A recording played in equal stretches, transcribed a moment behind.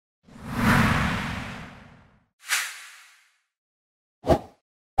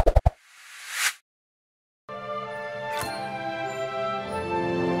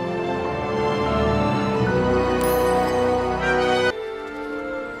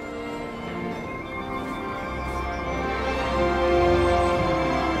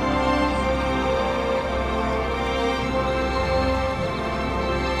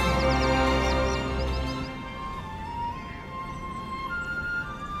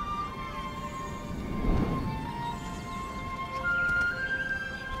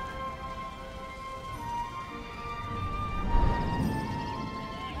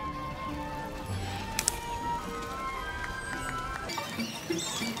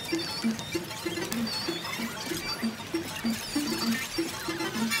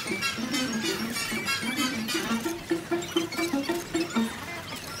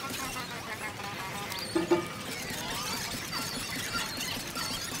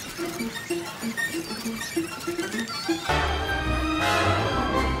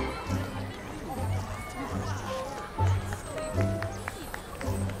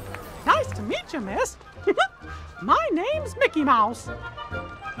Nice to meet you, miss. My name's Mickey Mouse.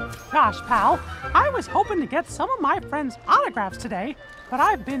 Gosh, pal, I was hoping to get some of my friends' autographs today, but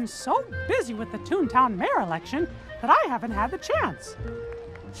I've been so busy with the Toontown Mayor election that I haven't had the chance.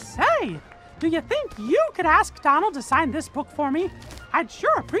 Say, do you think you could ask Donald to sign this book for me? I'd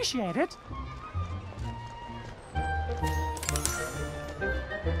sure appreciate it.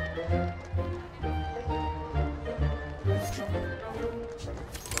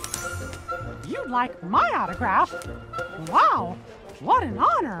 You'd like my autograph? Wow, what an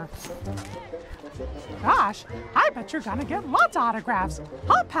honor. Gosh, I bet you're gonna get lots of autographs,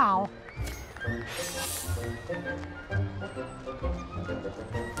 huh, pal?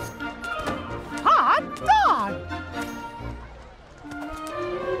 Hot dog!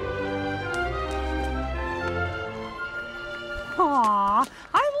 Aw,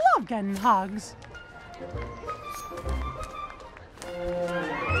 I love getting hugs.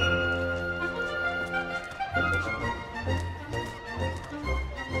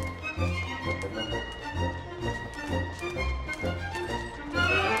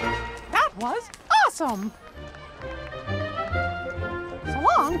 That was awesome! So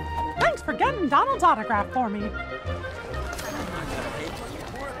long. Thanks for getting Donald's autograph for me.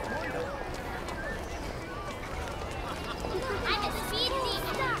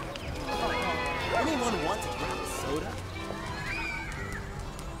 Anyone want to grab a soda?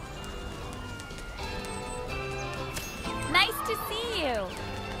 Nice to see you.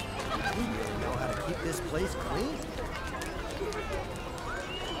 We really know how to keep this place clean.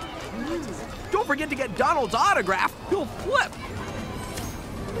 Don't forget to get Donald's autograph. He'll flip.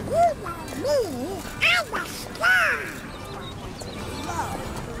 You know me, I'm a star.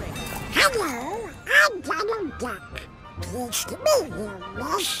 Hello, I'm Donald Duck. Pleased to meet you,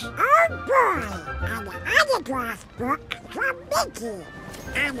 miss. Oh boy, an autograph book from Mickey.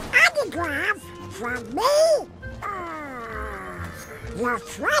 An autograph from me? Oh, your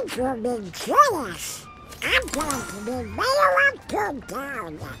friends will be jealous. I'm going to be mayor of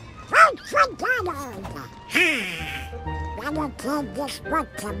Toontown. Vote for Donald. Better take this book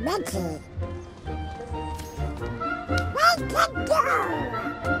to Mickey. We can go!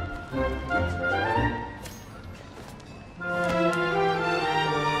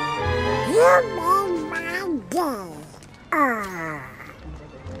 You made my day.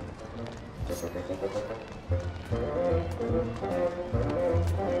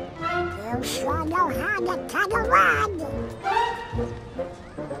 You sure know how to cut a rod.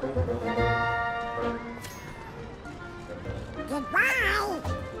 Goodbye.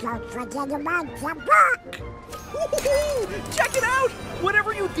 Don't forget about the book. Check it out!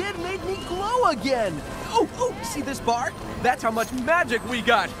 Whatever you did made me glow again. Oh, see this bar? That's how much magic we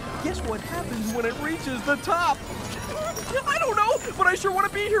got. Guess what happens when it reaches the top? I don't know, but I sure want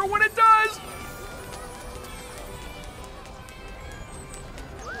to be here when it does.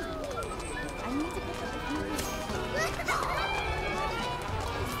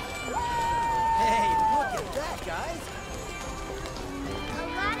 Hey, look at that, guys.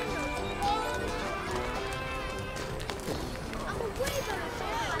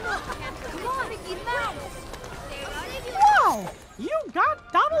 Wow, you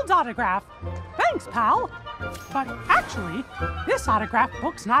got Donald's autograph. Thanks, pal. But actually, this autograph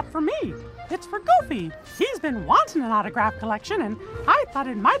book's not for me. It's for Goofy. He's been wanting an autograph collection, and I thought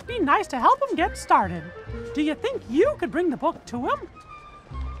it might be nice to help him get started. Do you think you could bring the book to him?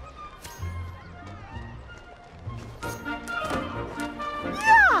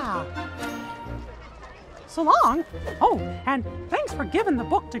 Yeah! So long. Oh, and thanks for giving the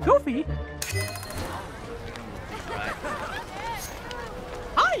book to Goofy.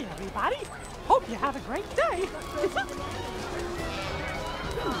 Hi, everybody. Hope you have a great day.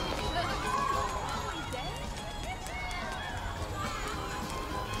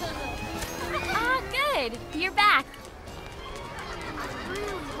 Ah, good. You're back.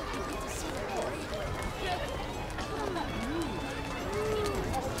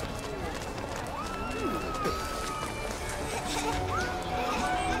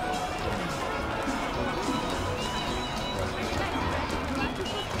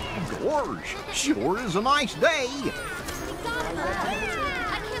 Gorge, sure is a nice day. I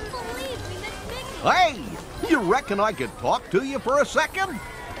can't believe we missed Mickey. Hey, you reckon I could talk to you for a second?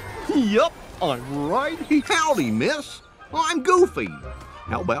 Yup, I'm right. Howdy, miss. I'm Goofy.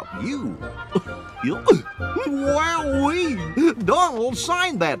 How about you? Wowee! Donald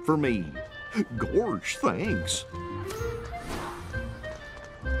signed that for me. Gorge, thanks.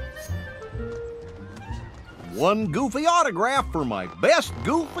 one Goofy autograph for my best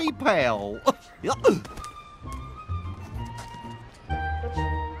Goofy pal.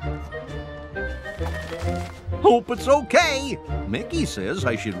 Hope it's okay. Mickey says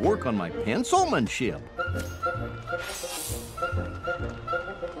I should work on my pencilmanship.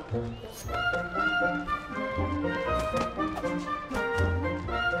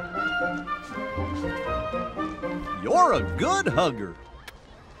 You're a good hugger.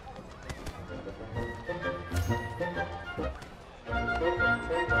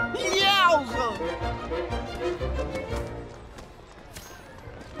 Yowza!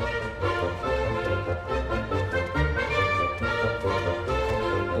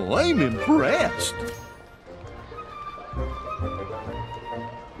 Oh, I'm impressed.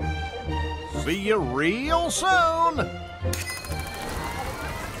 See you real soon.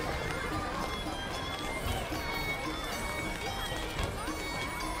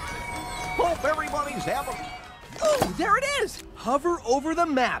 Hope everybody's having... Oh, there it is! Hover over the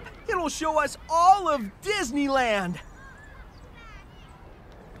map. It'll show us all of Disneyland.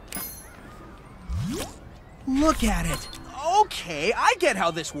 Look at it. Okay, I get how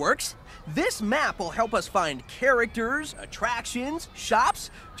this works. This map will help us find characters, attractions,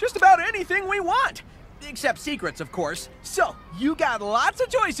 shops, just about anything we want. Except secrets, of course. So, you got lots of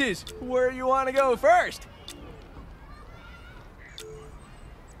choices. Where you want to go first?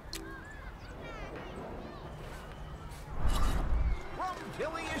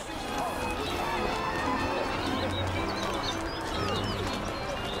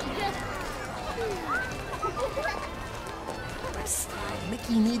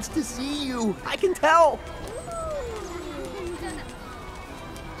 Mickey needs to see you. I can tell.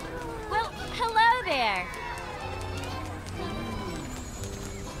 Well, hello there.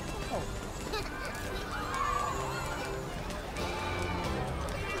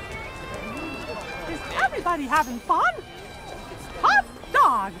 Is everybody having fun? Hot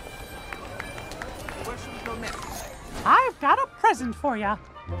dog! Where should we go next? I've got a present for you.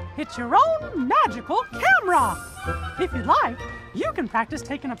 It's your own magical camera. If you'd like, you can practice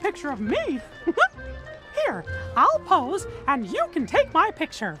taking a picture of me. Here, I'll pose and you can take my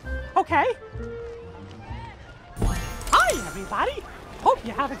picture. Okay? Hi, everybody. Hope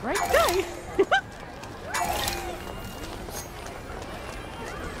you have a great day.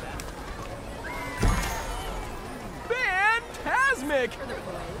 Fantasmic!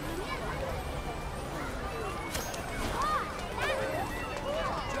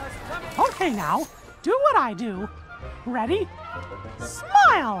 Okay, now, do what I do. Ready?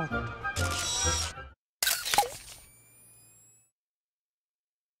 Smile!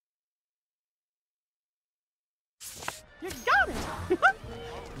 You got it!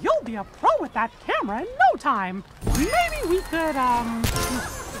 You'll be a pro with that camera in no time. Maybe we could,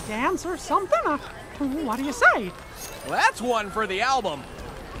 dance or something? What do you say? Well, that's one for the album.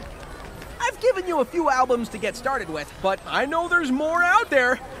 I've given you a few albums to get started with, but I know there's more out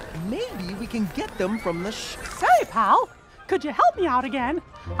there. Maybe we can get them from the Say, pal, could you help me out again?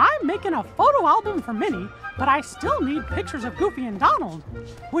 I'm making a photo album for Minnie, but I still need pictures of Goofy and Donald.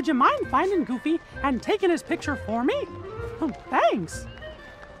 Would you mind finding Goofy and taking his picture for me? Thanks.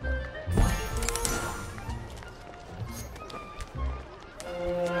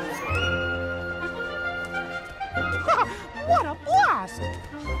 What a blast!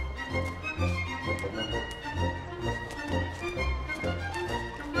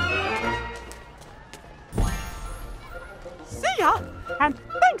 See ya! And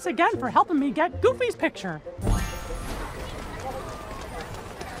thanks again for helping me get Goofy's picture.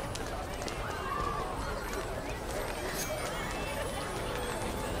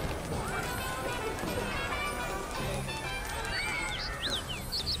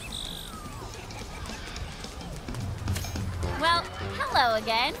 Well, hello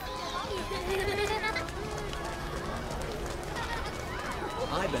again.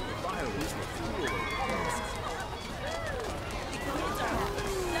 I bet the fireworks were fuel.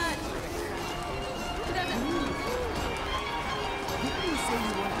 Didn't you say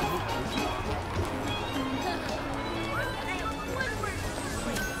you wanted to hit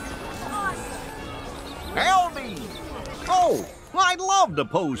Howdy! Oh, I'd love to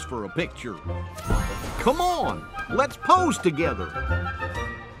pose for a picture. Come on, let's pose together.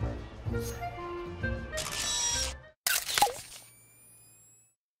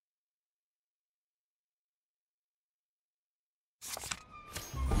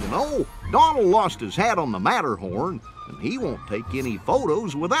 You know, Donald lost his hat on the Matterhorn, and he won't take any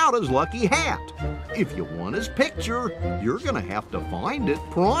photos without his lucky hat. If you want his picture, you're gonna have to find it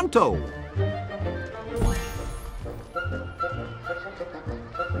pronto.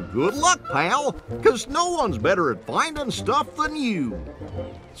 Good luck, pal, because no one's better at finding stuff than you.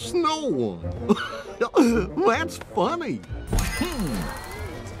 Snow one. That's funny.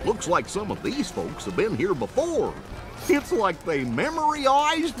 Looks like some of these folks have been here before. It's like they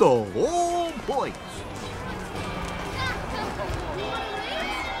memorized the whole place.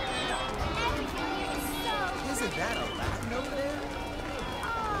 Isn't that a Latin over there?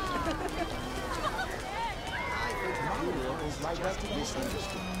 I think Maria is right up to this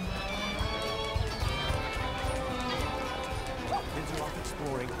industry. Kids are off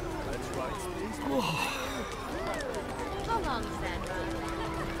exploring. Let's ride space. How long is that ride?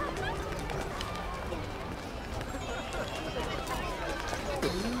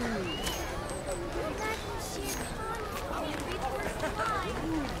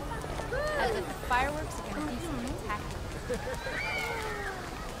 As if the fireworks are going to be spectacular.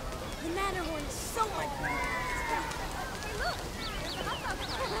 The Matterhorn is so much fun. Hey, look! There's a hot dog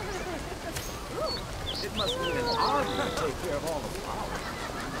cart. It must mean an army to take care of all the flowers.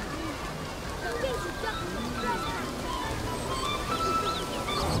 Daisy Duck is the best.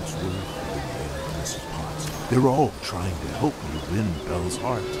 Mrs. Potts, they're all trying to help me win Belle's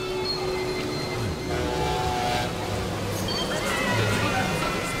heart.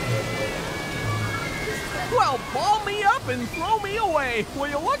 Well, ball me up and throw me away. Will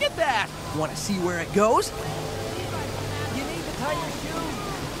you look at that? Want to see where it goes? You need to tie your shoes.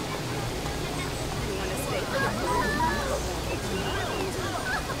 You want to stay for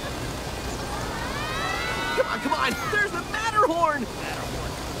Come on. There's the Matterhorn.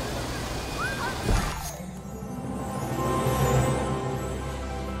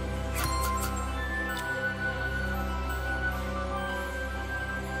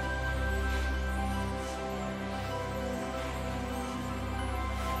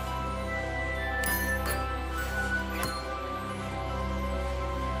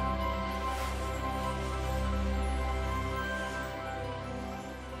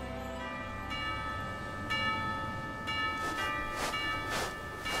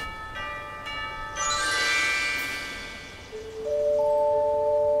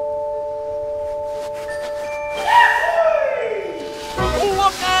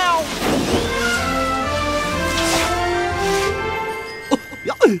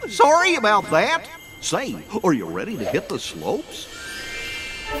 Sorry about that. Say, are you ready to hit the slopes?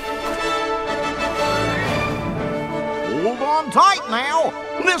 Hold on tight now.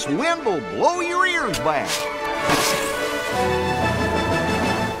 This wind will blow your ears back.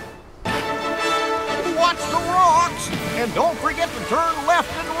 Watch the rocks, and don't forget to turn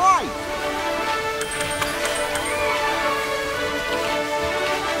left and right.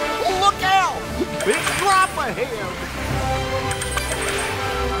 Look out! Big drop ahead.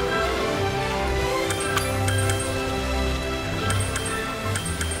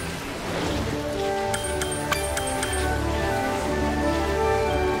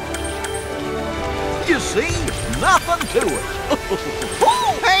 You see? Nothing to it.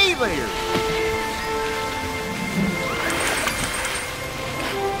 Oh, hey there!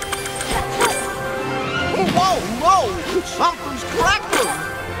 Whoa, whoa! Something's crackling!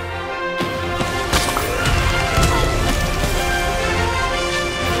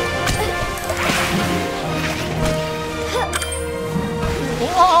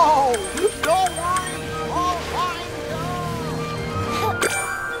 Whoa! Don't worry! All right.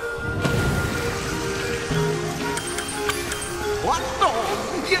 What the?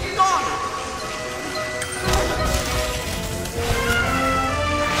 You got it!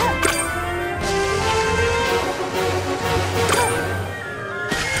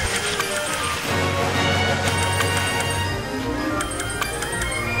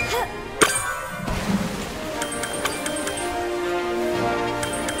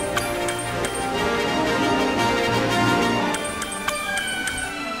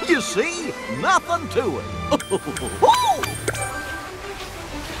 You see? Nothing to it.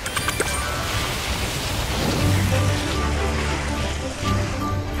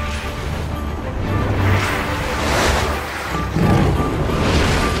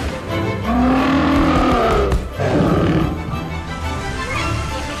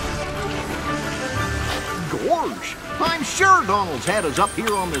 Gorge, I'm sure Donald's had us up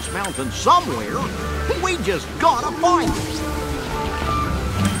here on this mountain somewhere. We just gotta find it.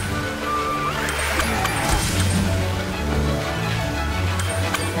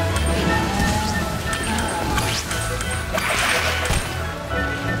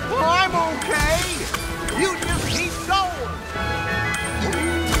 I'm okay. You just keep going.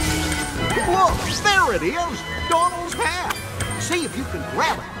 Look, there it is. Donald's hat. See if you can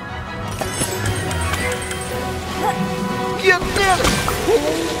grab it. You did it! Oh,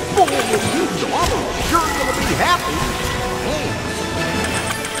 boy! Donald's sure gonna be happy. Thanks.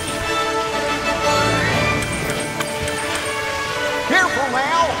 Careful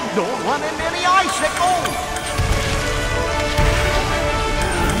now! Don't run into any icicles!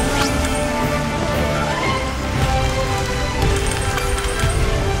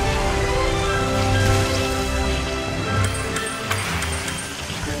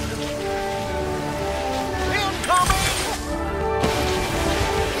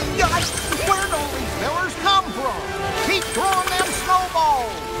 Where'd all these fellers come from? Keep throwing them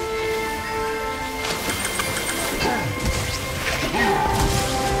snowballs!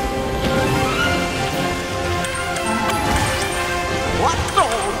 What the?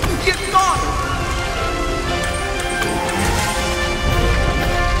 You got it!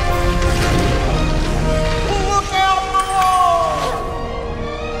 Look out below!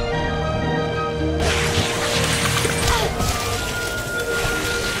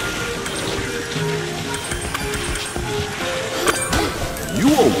 You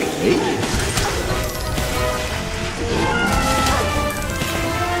okay?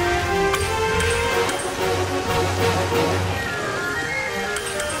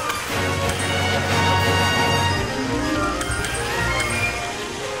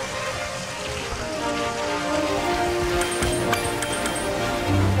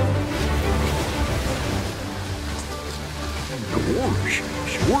 Gosh,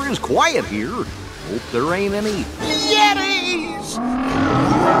 sure is quiet here. Hope there ain't any Yetis!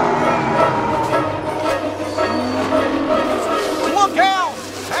 Look out!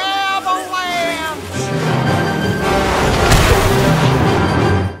 Avalanche!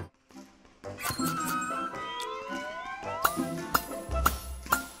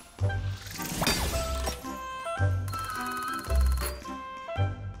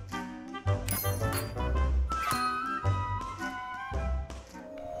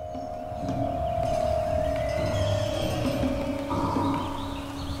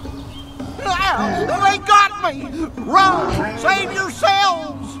 They got me! Run! Save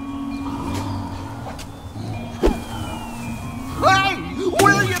yourselves! Hey!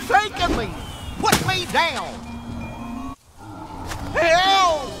 Where are you taking me? Put me down!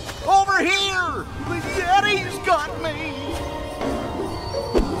 Help! Over here! The Yeti's got me!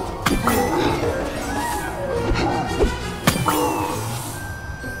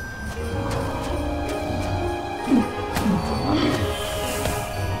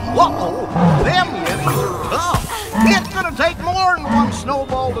 Uh-oh! Them Yetis are tough! It's gonna take more than one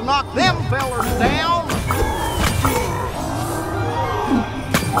snowball to knock them fellers down!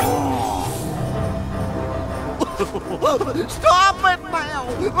 Stop it now!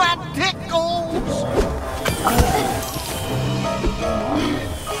 That tickles!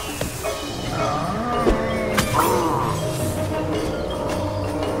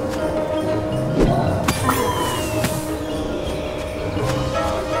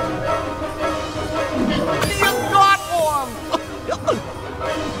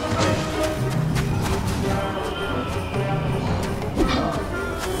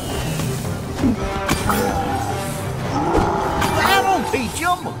 That'll teach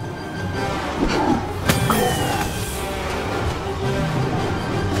 'em!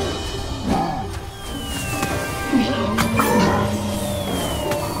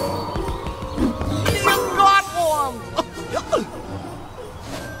 You got one!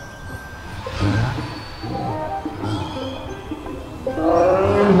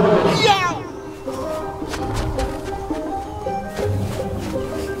 Yeah!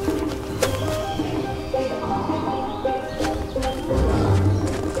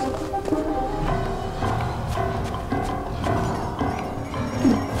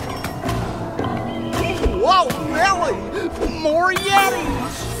 Whoa, Nelly! More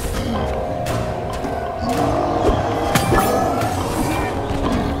Yetis!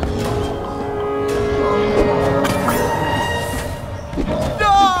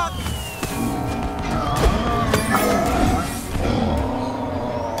 Duck!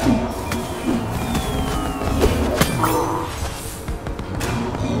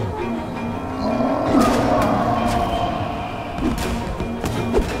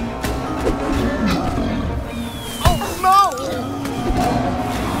 Oh no!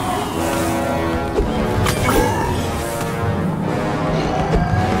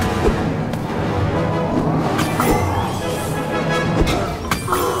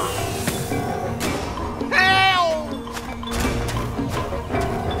 Help!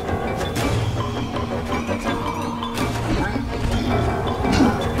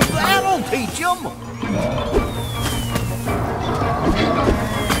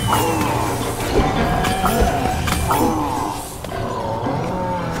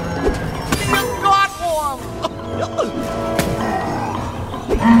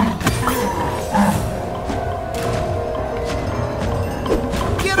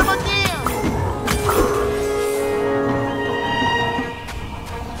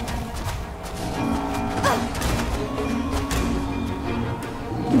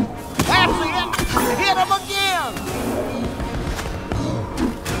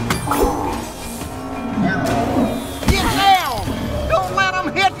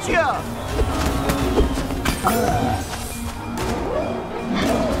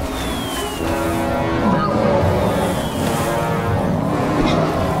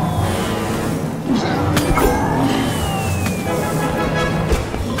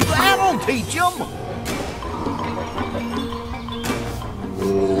 teach 'em.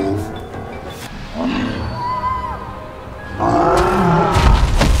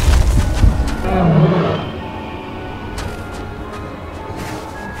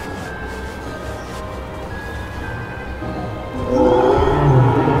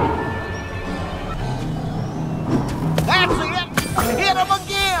 That's it! Hit 'em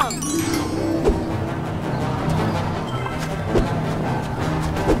again!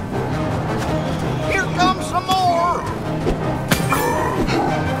 Here comes some more!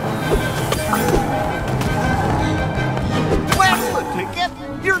 That's the ticket!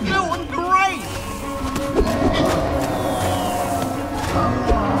 You're doing great!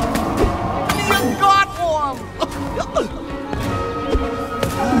 You got one!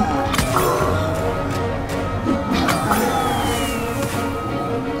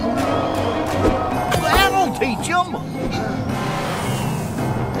 That'll teach 'em!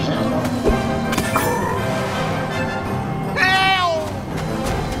 Help!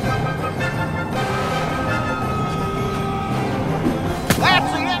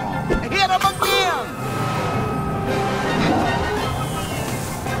 That's it! Hit 'em again!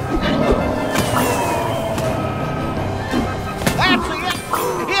 That's it!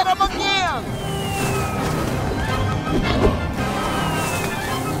 Hit 'em again!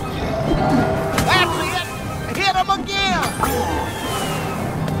 That's it! Hit 'em again!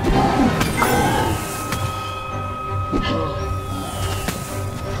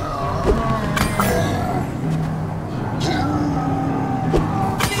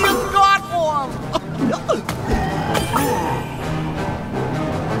 You got one!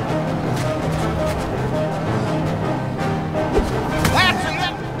 That's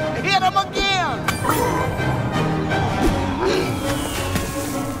it! Hit 'em again!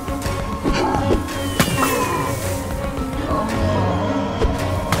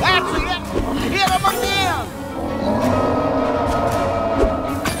 That's it! Hit 'em again!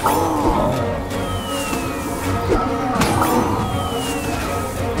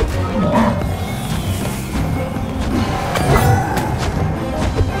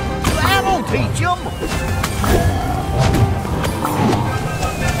 That'll teach 'em!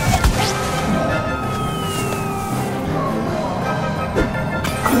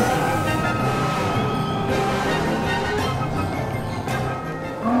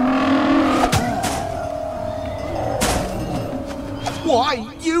 Why,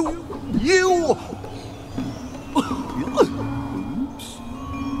 you... Oops.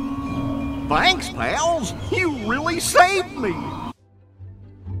 Thanks, pals. You really saved me.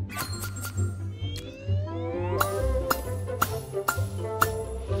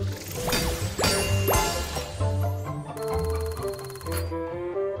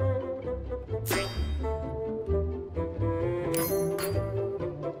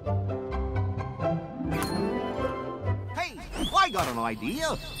 Hey, I got an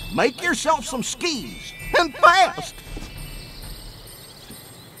idea. Make yourself some skis, and fast.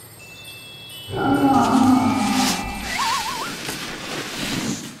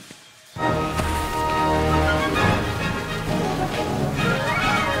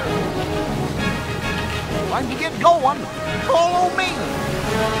 Time to get going. Follow me.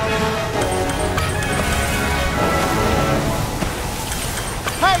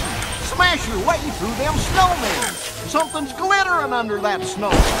 Hey, smash your way through them snowmen. Something's glittering under that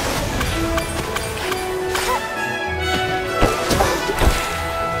snow.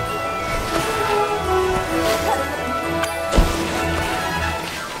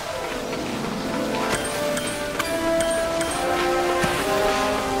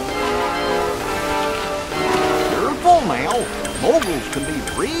 Careful now. Moguls can be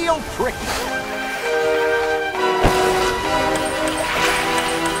real tricky.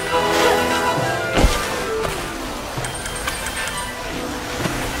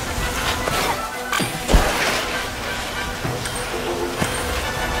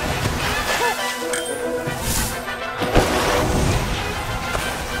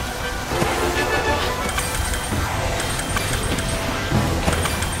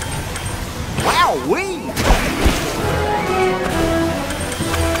 Wowee!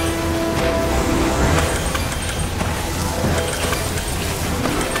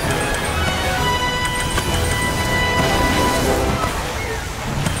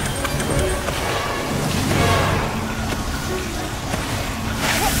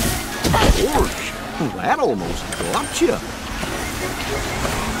 Gorge, that almost got you.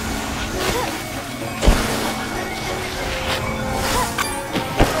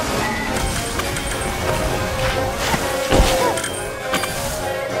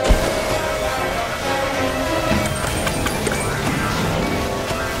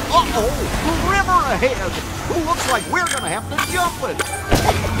 Uh-oh, the river ahead. Looks like we're gonna have to jump it.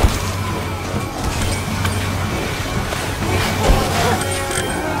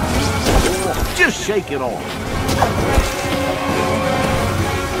 Just shake it off.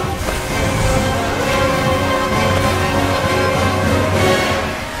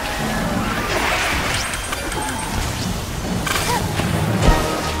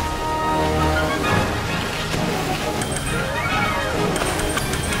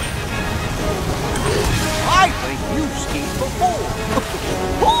 I think you've skied before.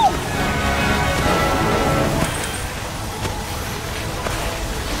 Oh!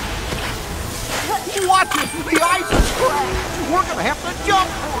 Watch it! The ice is cracked! We're gonna have to jump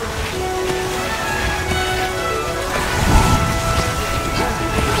for it!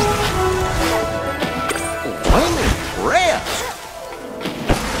 I'm impressed!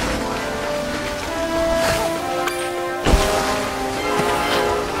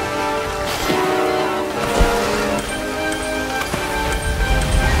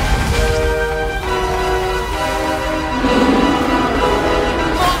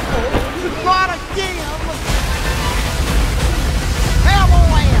 Not again!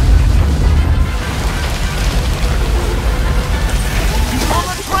 Avalanche! Keep on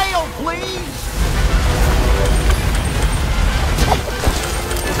the trail, please!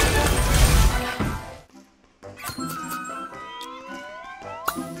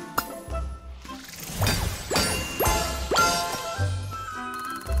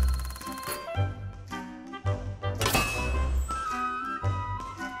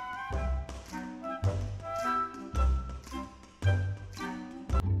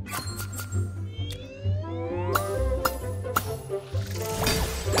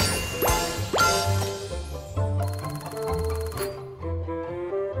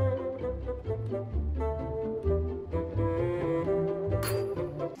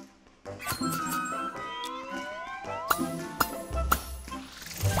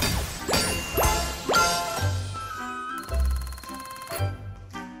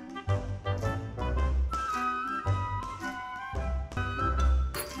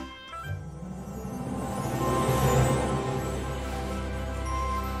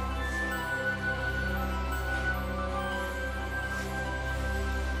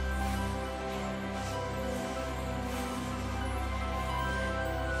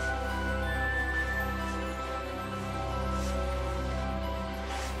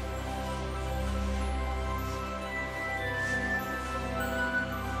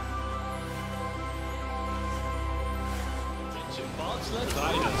 Bobsled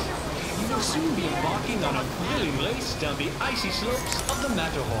riders, you will soon be embarking on a thrilling race down the icy slopes of the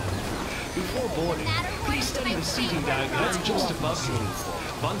Matterhorn. Before boarding, please study the seating diagram just above you.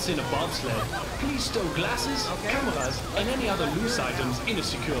 Once in a bobsled, please stow glasses, cameras, and any other loose items in a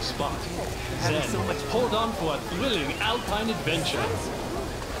secure spot. Then, hold on for a thrilling alpine adventure.